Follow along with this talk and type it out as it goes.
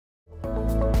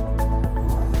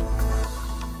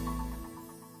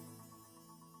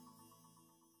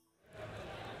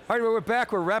All right, well, we're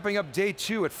back. We're wrapping up day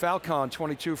 2 at Fal.Con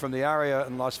 22 from the ARIA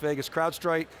in Las Vegas.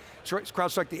 CrowdStrike,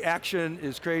 the action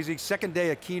is crazy. Second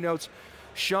day of keynotes.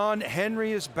 Shawn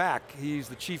Henry is back. He's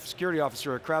the Chief Security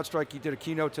Officer at CrowdStrike. He did a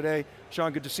keynote today.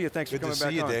 Shawn, good to see you. Thanks for coming back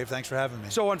on. Good to see you, Dave. Thanks for having me.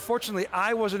 So unfortunately,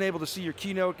 I wasn't able to see your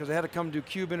keynote because I had to come do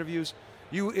CUBE interviews.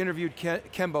 You interviewed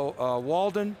Kemba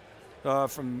Walden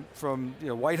from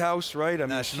White House, right? I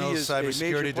mean, National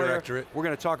Cybersecurity Directorate. We're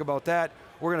going to talk about that.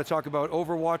 We're going to talk about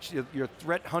Overwatch, your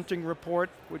threat hunting report,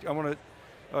 which I want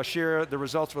to share the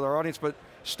results with our audience, but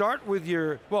start with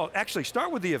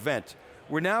start with the event.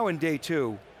 We're now in day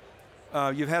 2.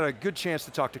 You've had a good chance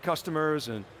to talk to customers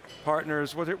and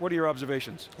partners. What are your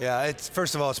observations? Yeah,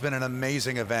 first of all, it's been an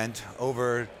amazing event.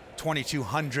 Over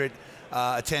 2,200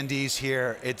 attendees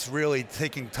here. It's really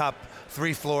taking top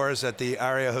 3 floors at the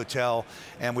ARIA Hotel,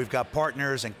 and we've got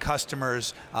partners and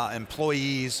customers,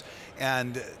 employees,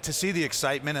 and to see the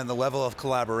excitement and the level of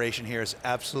collaboration here is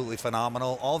absolutely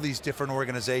phenomenal. All these different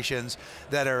organizations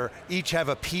that each have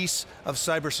a piece of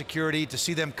cybersecurity, to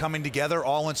see them coming together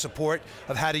all in support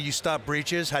of how do you stop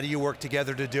breaches, how do you work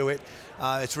together to do it.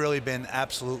 It's really been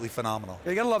absolutely phenomenal.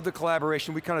 You gotta love the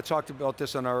collaboration. We kind of talked about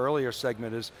this on our earlier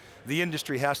segment, is the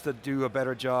industry has to do a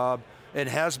better job and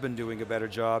has been doing a better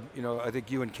job. You know, I think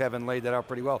you and Kevin laid that out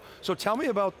pretty well. So tell me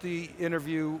about the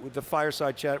interview with the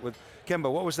fireside chat with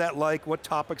Kemba. What was that like? What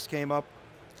topics came up?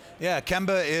 Yeah,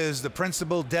 Kemba is the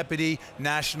Principal Deputy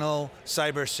National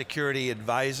Cybersecurity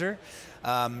Advisor.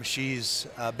 She's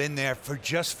been there for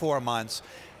just 4 months.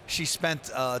 She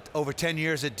spent over 10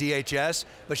 years at DHS,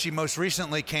 but she most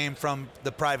recently came from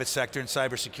the private sector in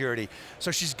cybersecurity.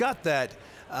 So she's got that,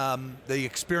 the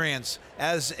experience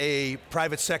as a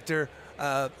private sector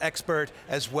expert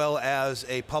as well as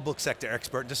a public sector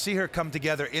expert. To see her come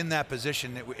together in that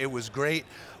position, it was great.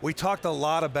 We talked a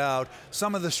lot about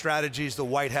some of the strategies the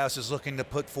White House is looking to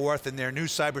put forth in their new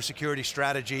cybersecurity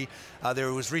strategy.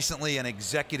 There was recently an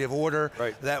executive order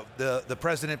that the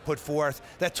president put forth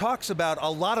that talks about a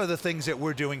lot of the things that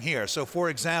we're doing here. So for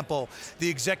example,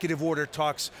 the executive order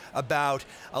talks about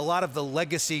a lot of the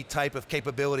legacy type of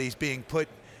capabilities being put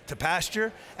to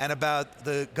pasture, and about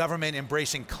the government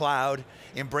embracing cloud,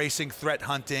 embracing threat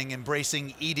hunting,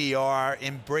 embracing EDR,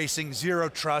 embracing zero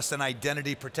trust and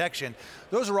identity protection.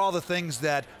 Those are all the things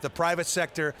that the private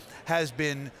sector has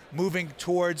been moving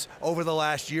towards over the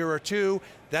last year or 2.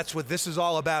 That's what this is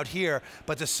all about here.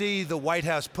 But to see the White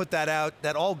House put that out,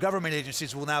 that all government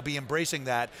agencies will now be embracing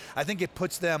that, I think it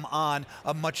puts them on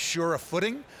a much surer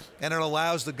footing, and it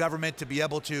allows the government to be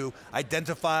able to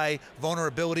identify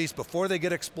vulnerabilities before they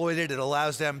get exploited. It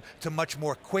allows them to much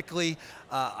more quickly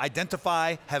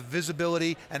identify, have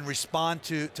visibility, and respond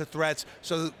to threats.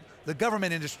 So the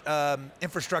government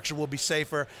infrastructure will be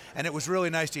safer, and it was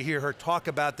really nice to hear her talk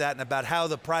about that and about how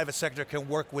the private sector can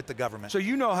work with the government. So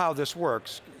you know how this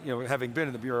works, having been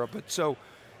in the Bureau, but so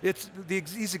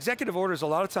these executive orders, a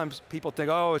lot of times people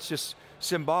think, oh, it's just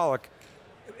symbolic,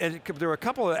 and there are a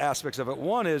couple of aspects of it.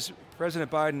 One is President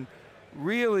Biden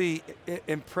really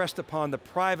impressed upon the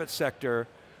private sector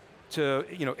to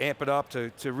amp it up,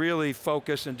 to really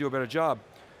focus and do a better job.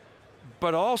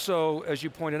 But also, as you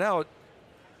pointed out,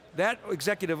 that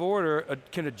executive order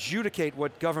can adjudicate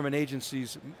what government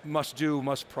agencies must do,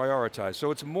 must prioritize.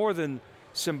 So it's more than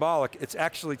symbolic, it's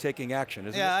actually taking action,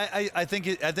 isn't it? Yeah, I think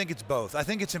it's both. I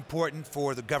think it's important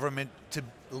for the government to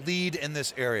lead in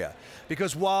this area,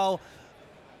 because while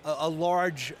a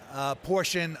large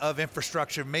portion of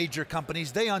infrastructure, major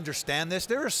companies, they understand this.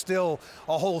 There is still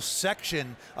a whole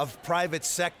section of private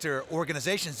sector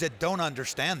organizations that don't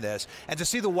understand this. And to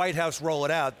see the White House roll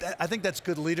it out, I think that's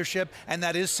good leadership, and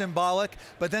that is symbolic.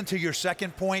 But then to your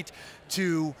second point,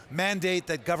 to mandate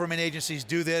that government agencies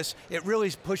do this, it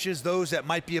really pushes those that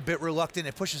might be a bit reluctant,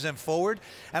 it pushes them forward.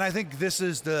 And I think this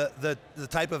is the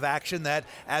type of action that,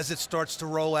 as it starts to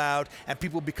roll out and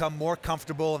people become more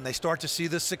comfortable and they start to see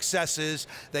the successes,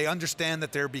 they understand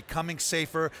that they're becoming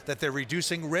safer, that they're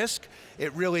reducing risk,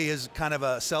 it really is kind of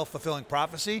a self-fulfilling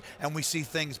prophecy, and we see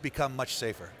things become much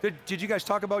safer. Did you guys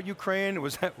talk about Ukraine?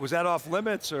 Was that off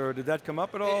limits, or did that come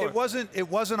up at all? It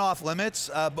wasn't off limits,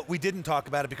 but we didn't talk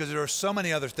about it because there are so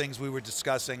many other things we were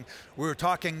discussing. We were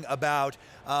talking about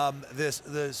the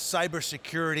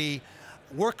cybersecurity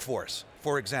workforce,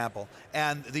 for example,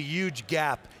 and the huge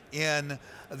gap in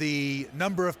the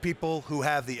number of people who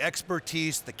have the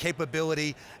expertise, the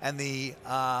capability, and the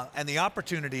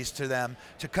opportunities to them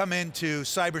to come into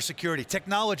cybersecurity.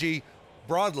 Technology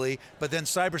broadly, but then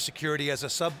cybersecurity as a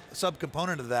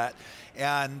subcomponent of that.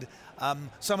 And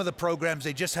some of the programs,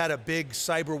 they just had a big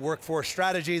cyber workforce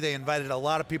strategy. They invited a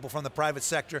lot of people from the private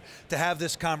sector to have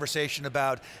this conversation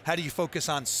about how do you focus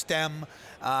on STEM,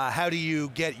 how do you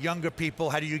get younger people,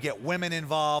 how do you get women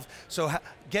involved. So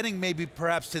getting maybe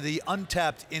perhaps to the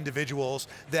untapped individuals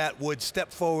that would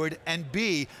step forward and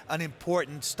be an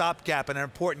important stopgap and an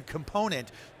important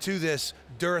component to this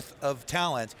dearth of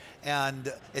talent,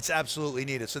 and it's absolutely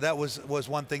needed. So that was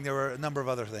one thing. There were a number of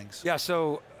other things. Yeah,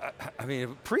 so, I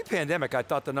mean, pre-pandemic, I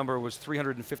thought the number was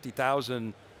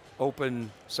 350,000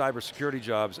 open cybersecurity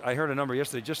jobs. I heard a number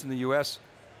yesterday, just in the US,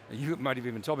 you might have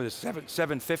even told me this,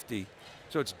 750.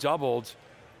 So it's doubled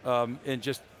in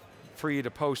just pre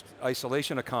to post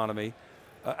isolation economy.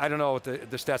 I don't know what the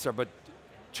stats are, but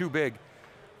too big.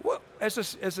 Well, as a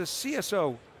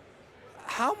CSO,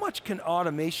 how much can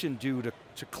automation do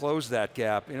to close that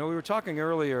gap? You know, we were talking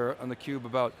earlier on theCUBE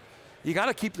about, you got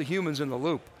to keep the humans in the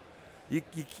loop.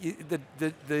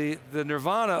 The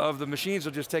nirvana of the machines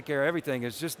will just take care of everything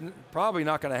is just probably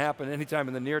not going to happen anytime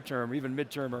in the near term, even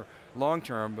midterm or long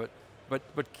term, but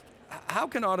how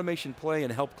can automation play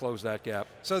and help close that gap?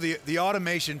 So the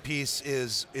automation piece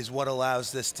is what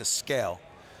allows this to scale.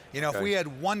 You know, if we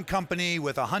had one company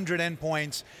with 100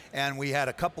 endpoints and we had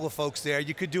a couple of folks there,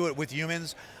 you could do it with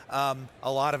humans, a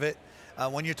lot of it.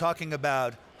 When you're talking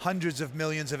about hundreds of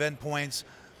millions of endpoints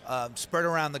spread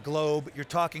around the globe, you're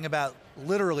talking about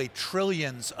literally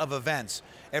trillions of events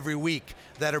every week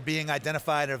that are being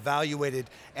identified, evaluated,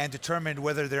 and determined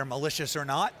whether they're malicious or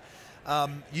not.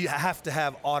 You have to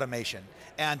have automation,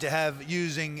 and to have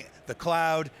using the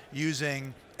cloud,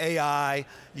 using AI,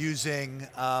 using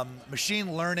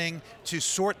machine learning to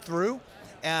sort through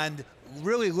and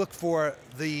really look for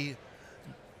the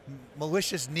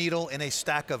malicious needle in a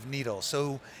stack of needles.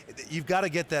 So you've got to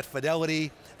get that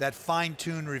fidelity, that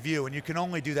fine-tuned review, and you can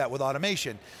only do that with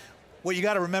automation. What you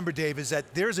got to remember, Dave, is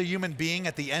that there's a human being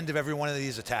at the end of every one of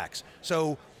these attacks.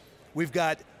 So we've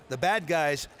got the bad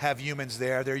guys have humans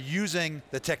there. They're using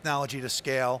the technology to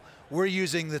scale. We're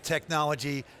using the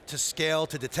technology to scale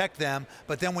to detect them,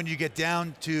 but then when you get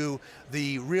down to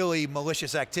the really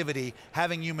malicious activity,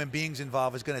 having human beings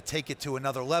involved is going to take it to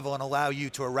another level and allow you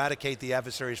to eradicate the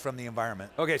adversaries from the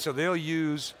environment. Okay, so they'll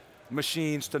use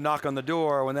machines to knock on the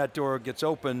door. When that door gets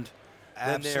opened,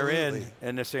 then they're in,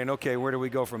 and they're saying, okay, where do we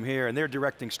go from here? And they're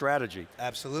directing strategy.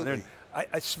 Absolutely.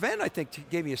 Sven, I think,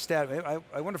 gave me a stat.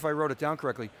 I wonder if I wrote it down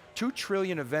correctly. 2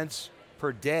 trillion events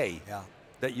per day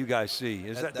that you guys see.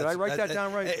 Did I write that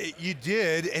down right? You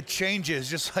did. It changes,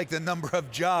 just like the number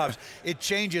of jobs. It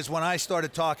changes. When I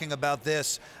started talking about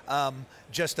this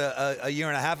just a year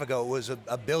and a half ago, it was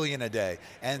a billion a day.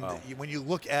 And when you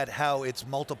look at how it's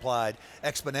multiplied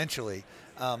exponentially,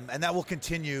 and that will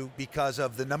continue because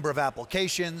of the number of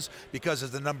applications, because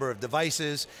of the number of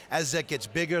devices. As that gets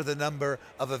bigger, the number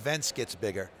of events gets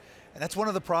bigger. And that's one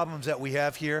of the problems that we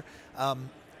have here,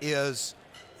 is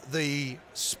the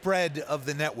spread of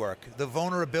the network, the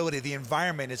vulnerability, the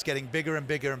environment is getting bigger and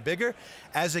bigger and bigger.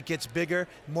 As it gets bigger,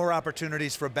 more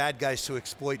opportunities for bad guys to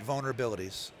exploit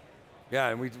vulnerabilities. Yeah,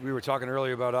 and we were talking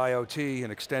earlier about IoT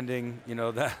and extending, you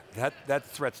know, that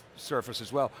threat surface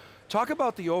as well. Talk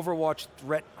about the Overwatch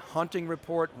threat hunting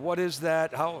report. What is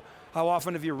that? How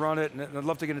often have you run it? And I'd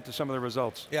love to get into some of the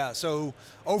results. Yeah, so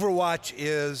Overwatch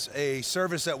is a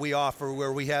service that we offer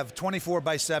where we have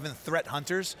 24/7 threat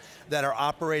hunters that are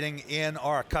operating in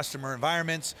our customer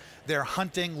environments. They're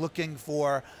hunting, looking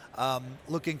for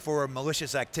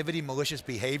malicious activity, malicious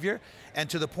behavior. And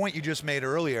to the point you just made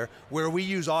earlier, where we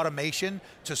use automation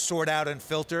to sort out and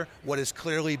filter what is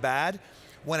clearly bad,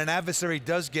 when an adversary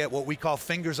does get what we call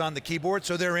fingers on the keyboard,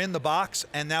 so they're in the box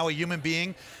and now a human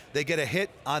being, they get a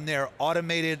hit on their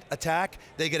automated attack,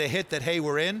 they get a hit that, hey,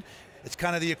 we're in. It's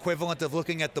kind of the equivalent of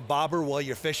looking at the bobber while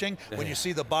you're fishing. When you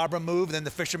see the bobber move, then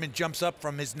the fisherman jumps up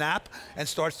from his nap and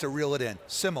starts to reel it in.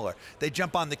 Similar. They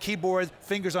jump on the keyboard,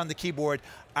 fingers on the keyboard.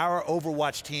 Our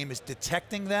Overwatch team is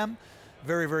detecting them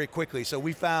very, very quickly. So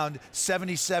we found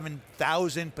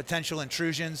 77,000 potential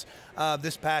intrusions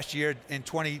this past year in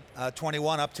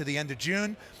 2021 up to the end of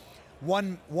June.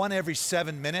 One every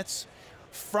 7 minutes.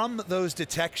 From those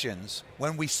detections,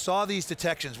 when we saw these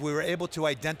detections, we were able to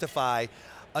identify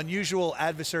unusual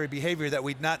adversary behavior that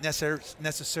we'd not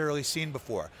necessarily seen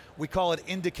before. We call it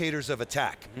indicators of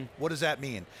attack. What does that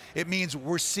mean? It means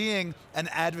we're seeing an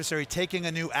adversary taking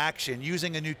a new action,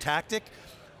 using a new tactic.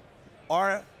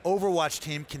 Our Overwatch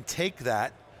team can take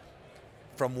that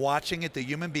from watching it, the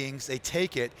human beings, they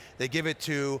take it, they give it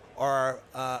to our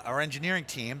engineering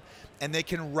team, and they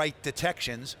can write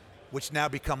detections which now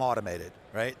become automated,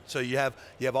 right? So you have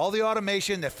all the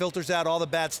automation that filters out all the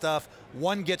bad stuff,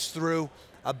 one gets through,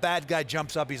 a bad guy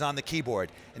jumps up, he's on the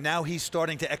keyboard, and now he's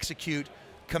starting to execute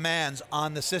commands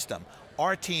on the system.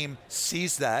 Our team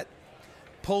sees that,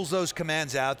 pulls those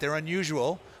commands out, they're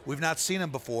unusual, we've not seen them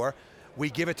before, we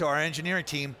give it to our engineering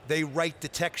team, they write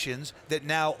detections that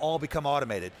now all become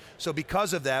automated. So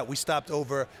because of that, we stopped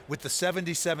over, with the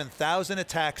 77,000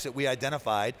 attacks that we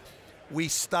identified, we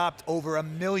stopped over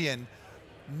 1 million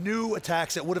new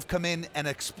attacks that would have come in and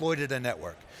exploited a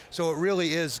network. So it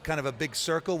really is kind of a big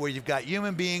circle where you've got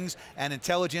human beings and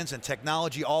intelligence and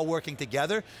technology all working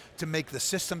together to make the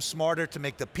system smarter, to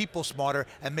make the people smarter,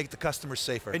 and make the customers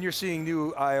safer. And you're seeing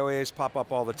new IOAs pop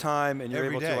up all the time, and you're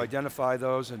able to identify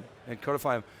those and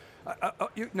codify them.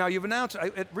 Now you've announced,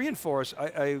 at Reinforce,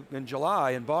 in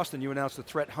July in Boston, you announced the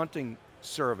threat hunting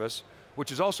service,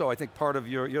 which is also, I think, part of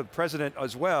you're the president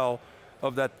as well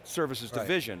of that services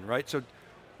division, right? So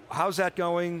how's that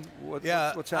going? What's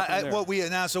happening there? What we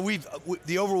announced, so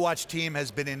the Overwatch team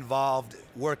has been involved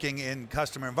working in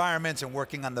customer environments and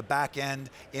working on the back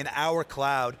end in our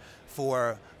cloud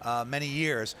for many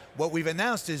years. What we've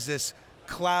announced is this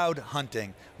cloud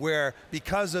hunting, where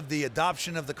because of the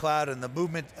adoption of the cloud and the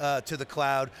movement to the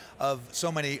cloud of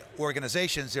so many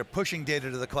organizations, they're pushing data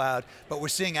to the cloud, but we're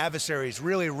seeing adversaries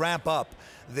really ramp up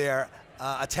their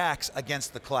attacks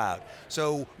against the cloud.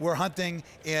 So we're hunting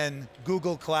in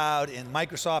Google Cloud, in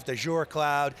Microsoft Azure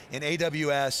Cloud, in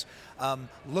AWS,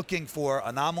 looking for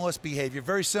anomalous behavior,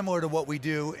 very similar to what we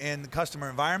do in customer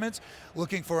environments,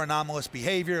 looking for anomalous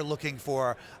behavior, looking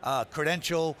for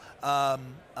credential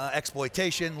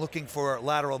exploitation, looking for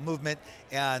lateral movement,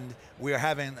 and we are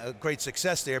having a great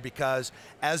success there because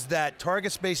as that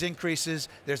target space increases,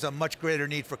 there's a much greater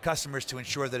need for customers to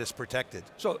ensure that it's protected.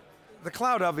 So the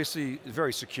cloud obviously is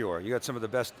very secure. You got some of the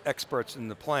best experts in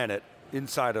the planet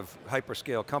inside of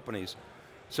hyperscale companies.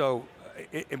 So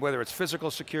whether it's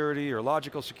physical security or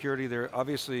logical security, they're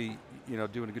obviously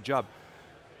doing a good job.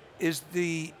 Is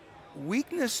the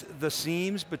weakness the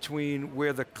seams between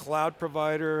where the cloud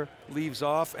provider leaves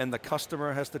off and the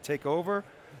customer has to take over?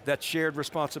 That shared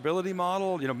responsibility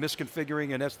model,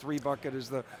 misconfiguring an S3 bucket is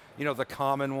the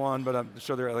common one, but I'm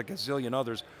sure there are like a zillion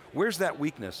others. Where's that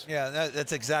weakness? Yeah,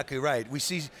 that's exactly right. We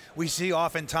see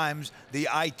oftentimes the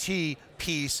IT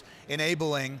piece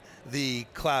enabling the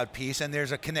cloud piece, and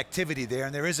there's a connectivity there,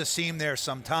 and there is a seam there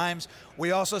sometimes.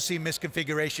 We also see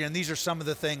misconfiguration, and these are some of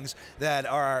the things that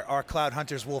our cloud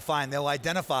hunters will find. They'll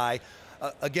identify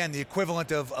again, the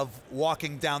equivalent of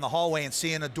walking down the hallway and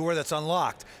seeing a door that's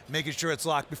unlocked, making sure it's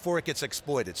locked before it gets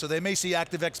exploited. So they may see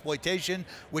active exploitation,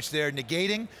 which they're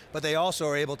negating, but they also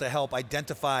are able to help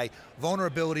identify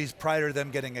vulnerabilities prior to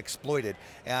them getting exploited.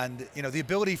 And the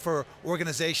ability for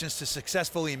organizations to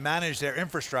successfully manage their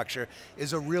infrastructure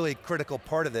is a really critical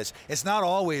part of this. It's not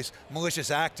always malicious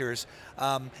actors,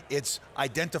 it's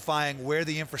identifying where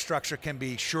the infrastructure can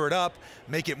be shored up,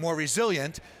 make it more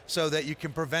resilient, so that you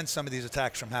can prevent some of these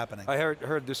attacks from happening. I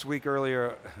heard this week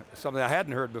earlier, something I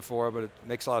hadn't heard before, but it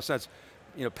makes a lot of sense.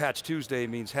 Patch Tuesday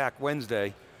means Hack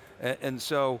Wednesday. And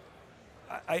so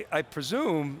I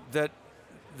presume that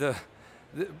the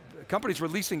companies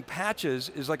releasing patches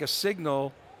is like a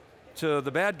signal to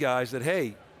the bad guys that,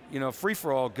 hey, free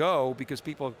for all, go, because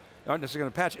people aren't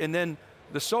necessarily going to patch. And then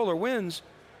the SolarWinds,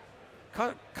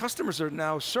 customers are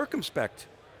now circumspect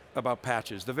about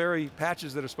patches. The very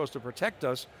patches that are supposed to protect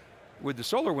us with the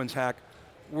SolarWinds hack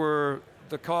were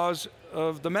the cause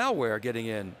of the malware getting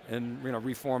in and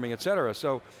reforming, et cetera.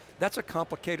 So that's a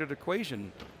complicated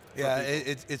equation. Yeah,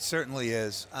 it certainly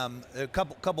is. A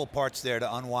couple parts there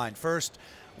to unwind. First,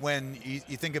 when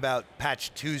you think about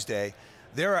Patch Tuesday,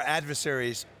 there are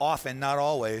adversaries, often, not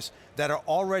always, that are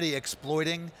already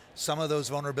exploiting some of those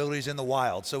vulnerabilities in the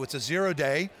wild. So it's a 0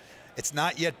 day, it's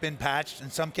not yet been patched, in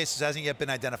some cases hasn't yet been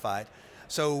identified.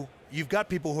 So you've got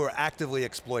people who are actively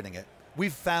exploiting it.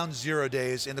 We've found 0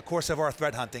 days in the course of our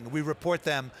threat hunting. We report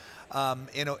them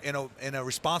in a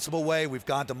responsible way. We've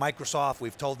gone to Microsoft,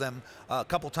 we've told them a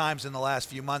couple times in the last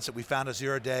few months that we found a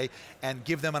 0 day, and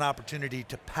give them an opportunity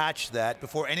to patch that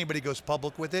before anybody goes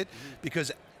public with it,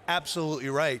 because absolutely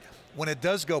right, when it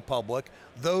does go public,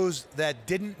 those that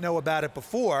didn't know about it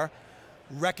before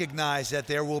recognize that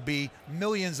there will be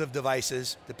millions of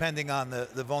devices, depending on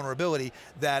the vulnerability,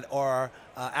 that are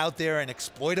out there and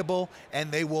exploitable,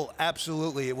 and they will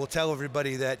absolutely, it will tell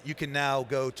everybody that you can now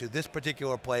go to this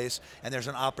particular place and there's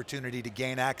an opportunity to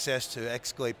gain access to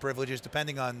escalate privileges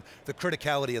depending on the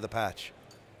criticality of the patch.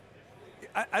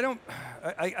 I'm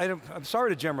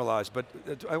sorry to generalize, but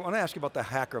I want to ask you about the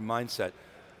hacker mindset.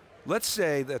 Let's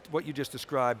say that what you just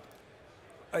described,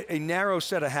 a narrow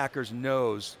set of hackers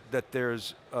knows that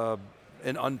there's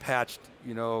an unpatched,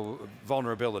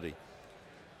 vulnerability.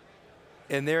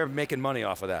 And they're making money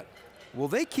off of that. Will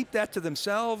they keep that to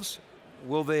themselves?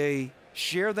 Will they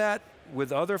share that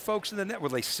with other folks in the net? Will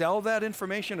they sell that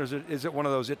information, or is it one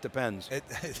of those, it depends?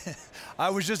 I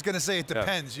was just going to say it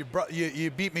depends. Yeah.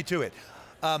 You beat me to it.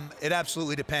 It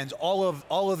absolutely depends. All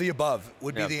of the above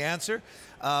would be the answer.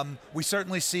 We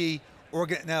certainly see,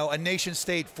 now a nation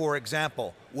state, for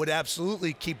example, would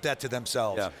absolutely keep that to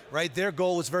themselves, right? Their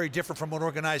goal is very different from an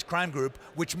organized crime group,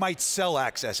 which might sell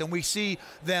access. And we see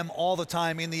them all the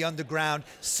time in the underground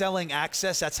selling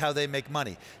access. That's how they make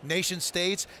money. Nation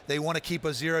states, they want to keep a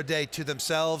 0-day to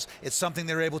themselves. It's something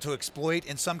they're able to exploit,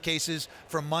 in some cases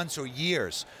for months or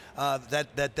years.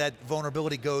 That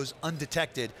vulnerability goes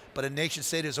undetected, but a nation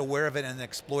state is aware of it and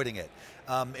exploiting it.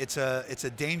 It's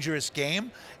a dangerous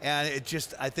game, and it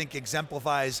just, I think,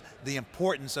 exemplifies the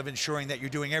importance of ensuring that you're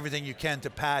doing everything you can to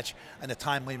patch in a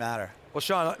timely manner. Well,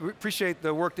 Shawn, we appreciate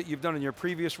the work that you've done in your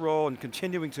previous role and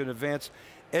continuing to advance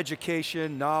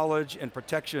education, knowledge, and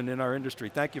protection in our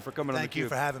industry. Thank you for coming on theCUBE. Thank you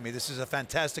for having me. This is a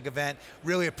fantastic event.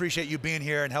 Really appreciate you being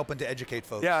here and helping to educate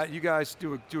folks. Yeah, you guys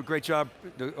do a great job.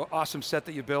 The awesome set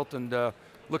that you built, and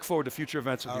look forward to future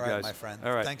events with you guys. All right, my friend.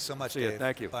 All right. Thanks so much, See you. Dave.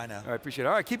 Thank you. Bye now. All right, appreciate it.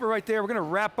 All right, keep it right there. We're going to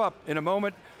wrap up in a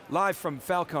moment, live from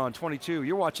Fal.Con 22.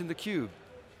 You're watching theCUBE.